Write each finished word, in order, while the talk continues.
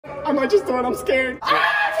I might just throw it. I'm scared.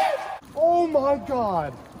 Oh my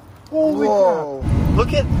God. Holy crap.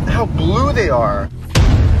 Look at how blue they are.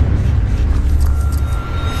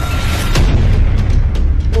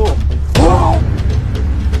 Oh. Whoa.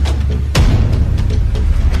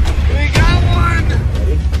 We got one.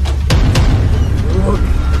 Look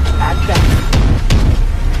at that.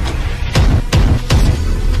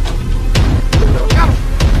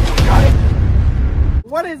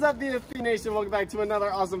 What is up, DFP Nation? Welcome back to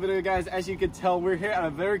another awesome video, guys. As you can tell, we're here at a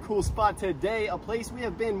very cool spot today, a place we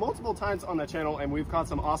have been multiple times on the channel, and we've caught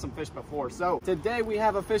some awesome fish before. So today we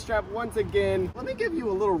have a fish trap once again. Let me give you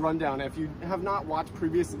a little rundown if you have not watched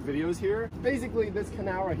previous videos here. Basically, this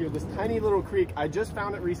canal right here, this tiny little creek, I just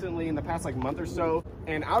found it recently in the past like month or so,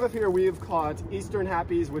 and out of here we have caught eastern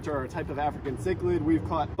happies, which are a type of African cichlid. We've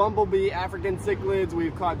caught bumblebee African cichlids,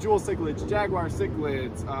 we've caught jewel cichlids, jaguar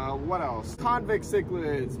cichlids, what else? Convict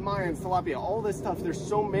cichlids, Mayans, tilapia, all this stuff. There's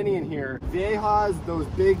so many in here. Viejas, those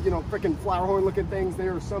big, you know, freaking flower horn looking things.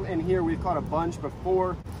 There are some in here. We've caught a bunch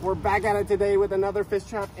before. We're back at it today with another fish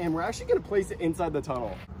trap, and we're actually gonna place it inside the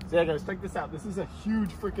tunnel. So yeah, guys, check this out. This is a huge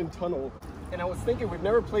freaking tunnel. And I was thinking we've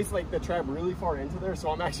never placed like the trap really far into there, so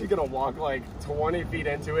I'm actually gonna walk like 20 feet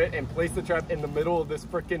into it and place the trap in the middle of this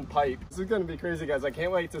freaking pipe. This is gonna be crazy, guys. I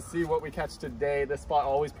can't wait to see what we catch today. This spot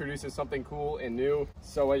always produces something cool and new.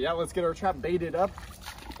 So yeah, let's get our trap baited up.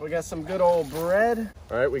 We got some good old bread.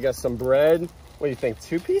 All right, we got some bread. What do you think,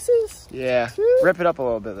 2 pieces? Yeah, Two? Rip it up a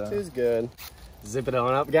little bit though. 2's good. Zip it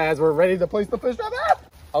on up, guys. We're ready to place the fish trap.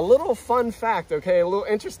 A little fun fact, okay, a little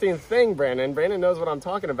interesting thing, Brandon. Brandon knows what I'm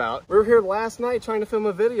talking about. We were here last night trying to film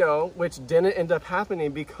a video, which didn't end up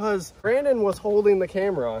happening because Brandon was holding the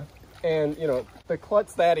camera, and you know, the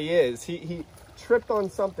klutz that he is, he tripped on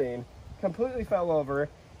something, completely fell over,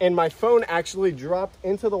 and my phone actually dropped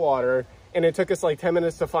into the water, and it took us like 10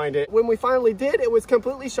 minutes to find it. When we finally did, it was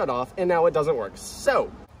completely shut off, and now it doesn't work. So,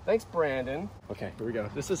 thanks, Brandon. Okay, here we go.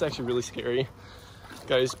 This is actually really scary.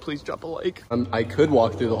 Guys, please drop a like. I could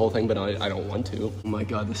walk through the whole thing, but I don't want to. Oh my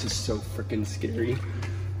God, this is so freaking scary.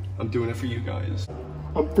 I'm doing it for you guys.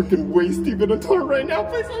 I'm freaking waist deep in a tunnel right now.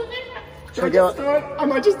 Please let me. I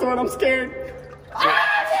might just throw it. I'm scared.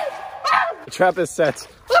 The trap is set.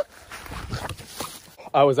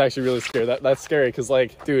 I was actually really scared. That's scary because,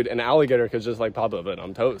 like, dude, an alligator could just like pop up and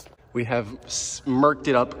I'm toast. We have smirked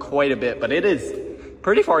it up quite a bit, but it is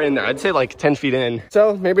pretty far in there. I'd say like 10 feet in.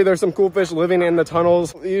 So maybe there's some cool fish living in the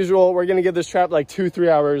tunnels. The usual, we're gonna give this trap like 2-3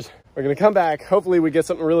 hours. We're gonna come back. Hopefully we get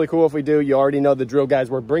something really cool. If we do, you already know the drill, guys.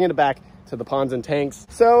 We're bringing it back to the ponds and tanks.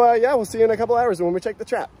 So yeah, we'll see you in a couple hours when we check the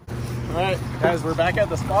trap. All right, guys, we're back at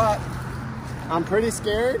the spot. I'm pretty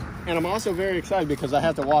scared, and I'm also very excited because I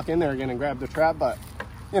have to walk in there again and grab the trap, but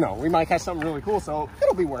you know, we might catch something really cool, so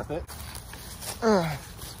it'll be worth it.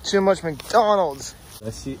 Too much McDonald's. I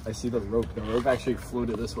see the rope. The rope actually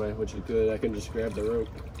floated this way, which is good. I can just grab the rope.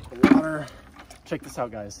 The water. Check this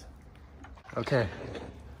out, guys. Okay.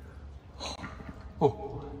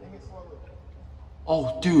 Oh.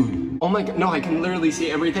 Oh, dude. Oh my God. No, I can literally see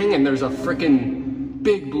everything, and there's a freaking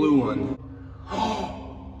big blue one.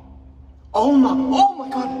 Oh my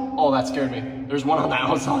God. Oh, that scared me. There's one on the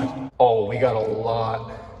outside. Oh, we got a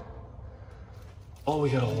lot. Oh, we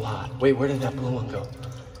got a lot. Wait, where did that blue one go?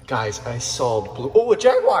 Guys, I saw blue. Oh, a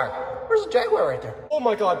jaguar. Where's a jaguar right there? Oh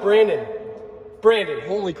my God, Brandon. Brandon,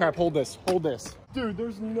 holy crap, hold this, hold this. Dude,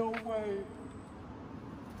 there's no way.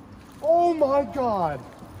 Oh my God.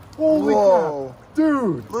 Holy crap.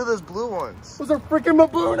 Dude. Look at those blue ones. Those are freaking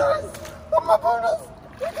MBUNAs. MBUNAs.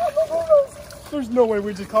 We got MBUNAs. There's no way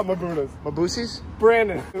we just caught MBUNAs. Mabusis?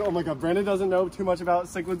 Brandon. Oh my God, Brandon doesn't know too much about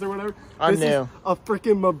cichlids or whatever. I knew. This is a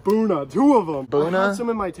freaking MBUNA, 2 of them. MBUNA? I have some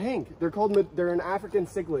in my tank. They're an African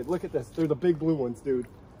cichlid. Look at this. They're the big blue ones, dude.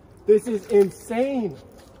 This is insane.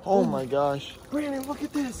 Oh my gosh. Brandon, look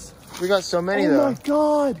at this. We got so many though. Oh my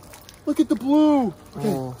God. Look at the blue.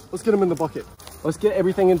 Okay, let's get them in the bucket. Let's get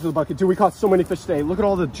everything into the bucket. Dude, we caught so many fish today. Look at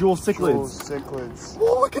all the jewel cichlids. Jewel cichlids.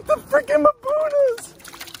 Oh, look at the freaking MBUNAs.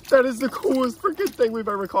 That is the coolest freaking thing we've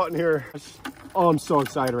ever caught in here. Oh, I'm so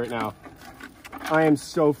excited right now. I am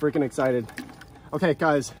so freaking excited. Okay,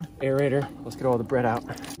 guys, aerator, let's get all the bread out.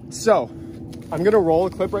 So, I'm gonna roll a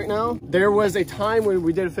clip right now. There was a time when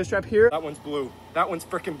we did a fish trap here. That one's blue. That one's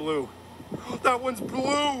freaking blue. That one's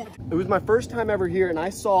blue. It was my first time ever here, and I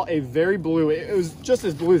saw a very blue, it was just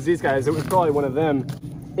as blue as these guys. It was probably one of them.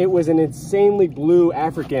 It was an insanely blue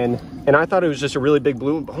African, and I thought it was just a really big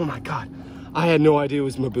blue. Oh my God. I had no idea it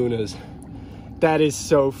was MBUNAs. That is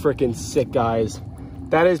so freaking sick, guys.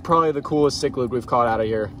 That is probably the coolest cichlid we've caught out of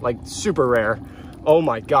here. Like, super rare. Oh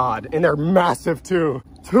my God. And they're massive too.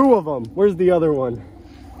 2 of them. Where's the other one?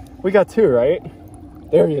 We got 2, right?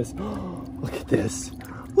 There he is. Look at this.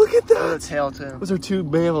 Look at that. Tail too. Those are two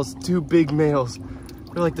males, two big males.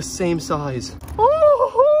 They're like the same size.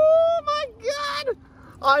 Oh my God.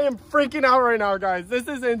 I am freaking out right now, guys. This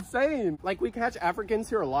is insane. Like, we catch Africans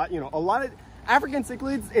here a lot, you know, a lot of African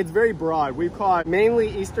cichlids. It's very broad. We've caught mainly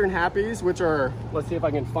Eastern Happies, which are, let's see if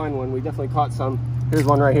I can find one. We definitely caught some. Here's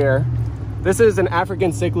one right here. This is an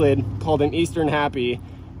African cichlid called an Eastern Happy.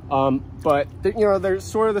 But you know, they're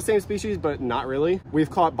sort of the same species, but not really. We've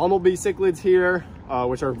caught bumblebee cichlids here,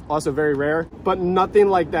 which are also very rare, but nothing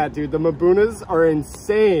like that, dude. The MBUNAs are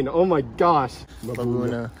insane. Oh my gosh.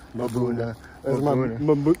 MBUNA. There's my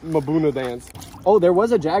MBUNA dance. Oh, there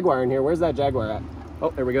was a jaguar in here. Where's that jaguar at? Oh,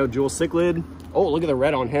 there we go, jewel cichlid. Oh, look at the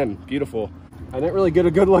red on him. Beautiful. I didn't really get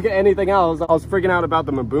a good look at anything else. I was freaking out about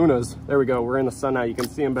the MBUNAs. There we go. We're in the sun now. You can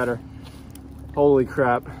see them better. Holy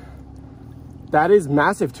crap. That is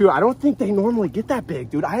massive too. I don't think they normally get that big,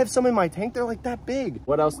 dude. I have some in my tank. They're like that big.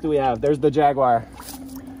 What else do we have? There's the jaguar.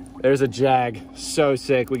 There's a jag. So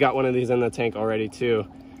sick. We got one of these in the tank already too.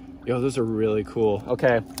 Yo, those are really cool.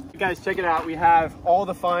 Okay, guys, check it out. We have all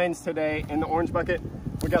the finds today in the orange bucket.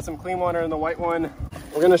 We got some clean water in the white one.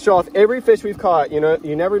 We're gonna show off every fish we've caught. You know,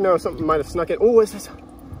 you never know, something might have snuck in. Oh, what's this?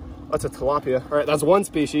 That's a tilapia. All right, that's one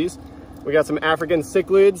species. We got some African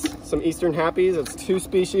cichlids, some Eastern Happies. That's 2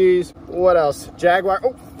 species. What else? Jaguar.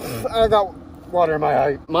 Oh, I got water in my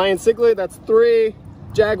eye. Mayan cichlid, that's 3.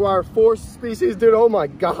 Jaguar, 4 species. Dude, oh my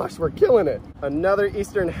gosh, we're killing it. Another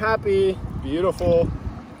Eastern Happy, beautiful.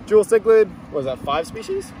 Jewel cichlid, what is that, 5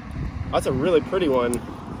 species? That's a really pretty one.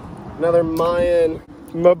 Another Mayan.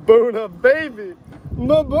 MBUNA, baby.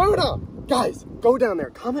 MBUNA. Guys, go down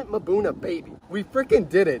there. Comment MBUNA, baby. We freaking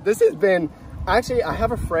did it. This has been... Actually, I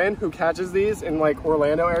have a friend who catches these in like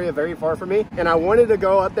Orlando area, very far from me. And I wanted to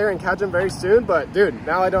go up there and catch them very soon, but dude,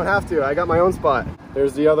 now I don't have to. I got my own spot.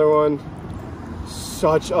 There's the other one.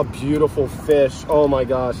 Such a beautiful fish. Oh my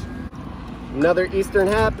gosh. Another Eastern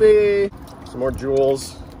Happy. Some more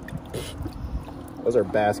jewels. Those are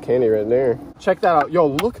bass candy right there. Check that out. Yo,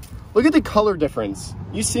 look at the color difference.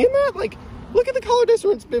 You seeing that? Like, look at the color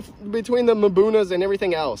difference between the MBUNAs and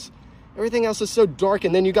everything else. Everything else is so dark,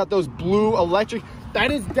 and then you got those blue electric.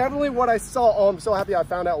 That is definitely what I saw. Oh, I'm so happy I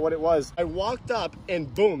found out what it was. I walked up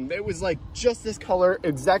and boom, it was like just this color,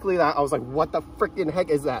 exactly that. I was like, what the freaking heck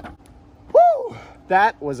is that? Woo!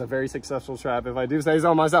 That was a very successful trap, if I do say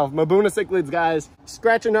so myself. MBUNA cichlids, guys.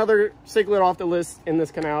 Scratch another cichlid off the list in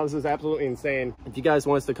this canal. This is absolutely insane. If you guys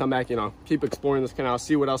want us to come back, you know, keep exploring this canal,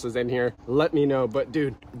 see what else is in here, let me know. But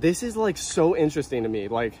dude, this is like so interesting to me.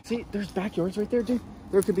 Like, see, there's backyards right there, dude.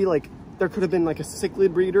 There could have been like a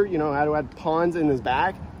cichlid breeder, you know, had ponds in his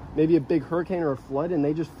back, maybe a big hurricane or a flood, and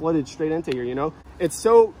they just flooded straight into here, you know? It's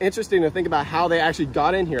so interesting to think about how they actually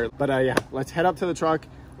got in here. But yeah, let's head up to the truck.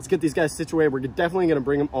 Let's get these guys situated. We're definitely gonna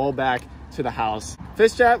bring them all back to the house.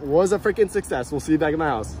 Fish chat was a freaking success. We'll see you back in my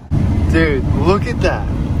house. Dude, look at that.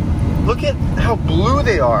 Look at how blue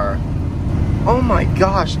they are. Oh my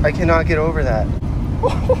gosh, I cannot get over that.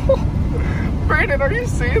 Brandon, are you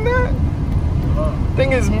seeing that?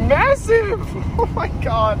 Thing is massive. Oh my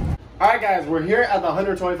God. All right, guys, we're here at the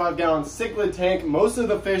 125-gallon cichlid tank. Most of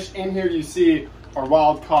the fish in here you see are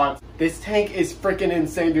wild caught. This tank is freaking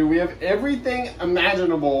insane, dude. We have everything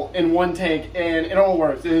imaginable in one tank, and it all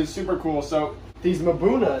works. It is super cool. So these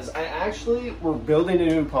MBUNAs, I actually, we're building a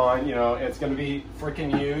new pond. You know, it's going to be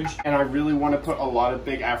freaking huge, and I really want to put a lot of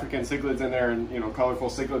big African cichlids in there, and you know, colorful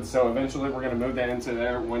cichlids. So eventually, we're going to move that into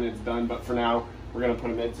there when it's done. But for now, we're gonna put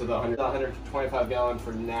them into the 125-gallon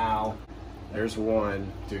for now. There's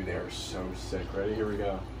one. Dude, they are so sick. Ready? Here we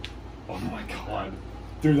go. Oh my God.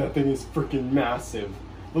 Dude, that thing is freaking massive.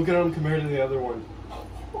 Look at them compared to the other one.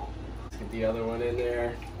 Let's get the other one in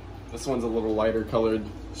there. This one's a little lighter colored.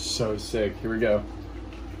 So sick. Here we go.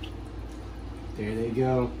 There they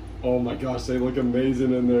go. Oh my gosh, they look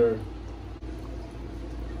amazing in there.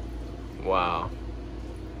 Wow.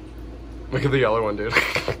 Look at the yellow one, dude.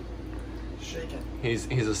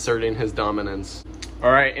 He's asserting his dominance.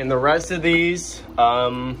 All right, and the rest of these,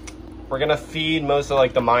 we're gonna feed most of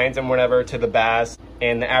like the Mayans and whatever to the bass,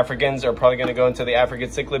 and the Africans are probably gonna go into the African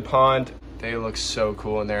cichlid pond. They look so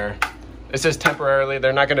cool in there. This is temporarily,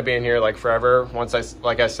 they're not gonna be in here like forever. Once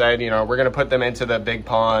like I said, you know, we're gonna put them into the big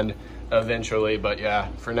pond eventually, but yeah,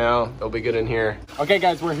 for now, they'll be good in here. Okay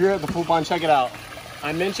guys, we're here at the pool pond, check it out.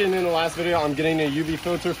 I mentioned in the last video, I'm getting a UV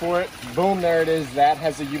filter for it. Boom, there it is. That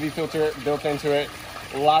has a UV filter built into it.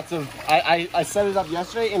 Lots of, I set it up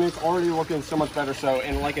yesterday and it's already looking so much better. So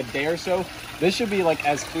in like a day or so, this should be like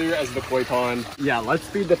as clear as the koi pond. Yeah, let's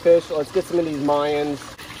feed the fish. Let's get some of these Mayans.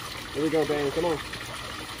 Here we go, Bane, come on.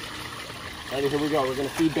 Alrighty, here we go. We're gonna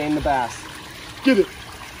feed Bane the bass. Get it.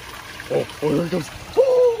 Oh, here it goes.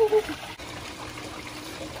 Oh.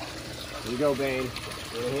 Here you go, Bane.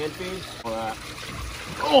 Get a hand feed. All that.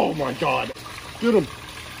 Oh my God. Get him.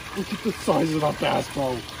 Look at the size of that bass,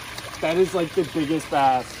 bro. That is like the biggest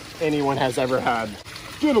bass anyone has ever had.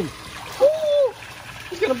 Get him. Oh,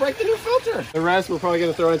 he's gonna break the new filter. The rest we're probably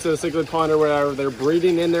gonna throw into the cichlid pond or whatever. They're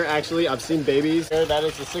breeding in there actually. I've seen babies there. That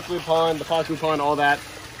is the cichlid pond, the pacu pond, all that.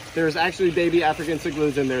 There's actually baby African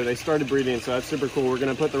cichlids in there. They started breeding, so that's super cool. We're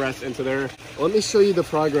gonna put the rest into there. Let me show you the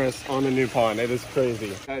progress on the new pond. It is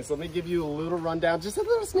crazy. Guys, let me give you a little rundown, just a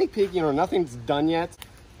little sneak peek. You know, nothing's done yet.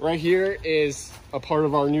 Right here is a part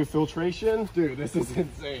of our new filtration. Dude, this is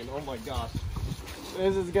insane. Oh my gosh.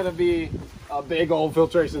 This is gonna be a big old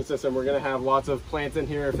filtration system. We're gonna have lots of plants in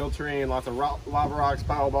here filtering, lots of lava rocks,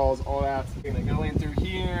 power balls, all that. We're gonna go in through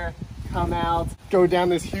here, come out, go down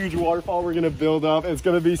this huge waterfall we're gonna build up. It's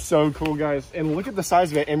gonna be so cool, guys. And look at the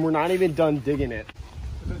size of it, and we're not even done digging it.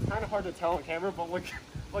 It's kind of hard to tell on camera, but look,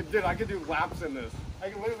 like, dude, I could do laps in this. I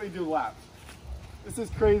can literally do laps. This is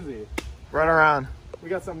crazy. Run around. We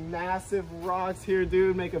got some massive rocks here,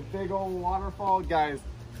 dude. Make a big old waterfall. Guys,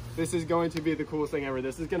 this is going to be the coolest thing ever.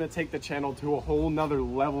 This is gonna take the channel to a whole nother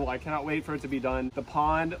level. I cannot wait for it to be done. The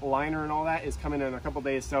pond liner and all that is coming in a couple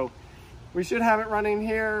days, so we should have it running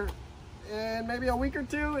here in maybe a week or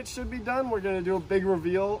two. It should be done. We're gonna do a big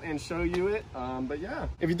reveal and show you it. But yeah,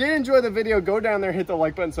 if you did enjoy the video, go down there, hit the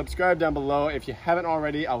like button, subscribe down below. If you haven't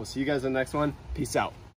already, I will see you guys in the next one. Peace out.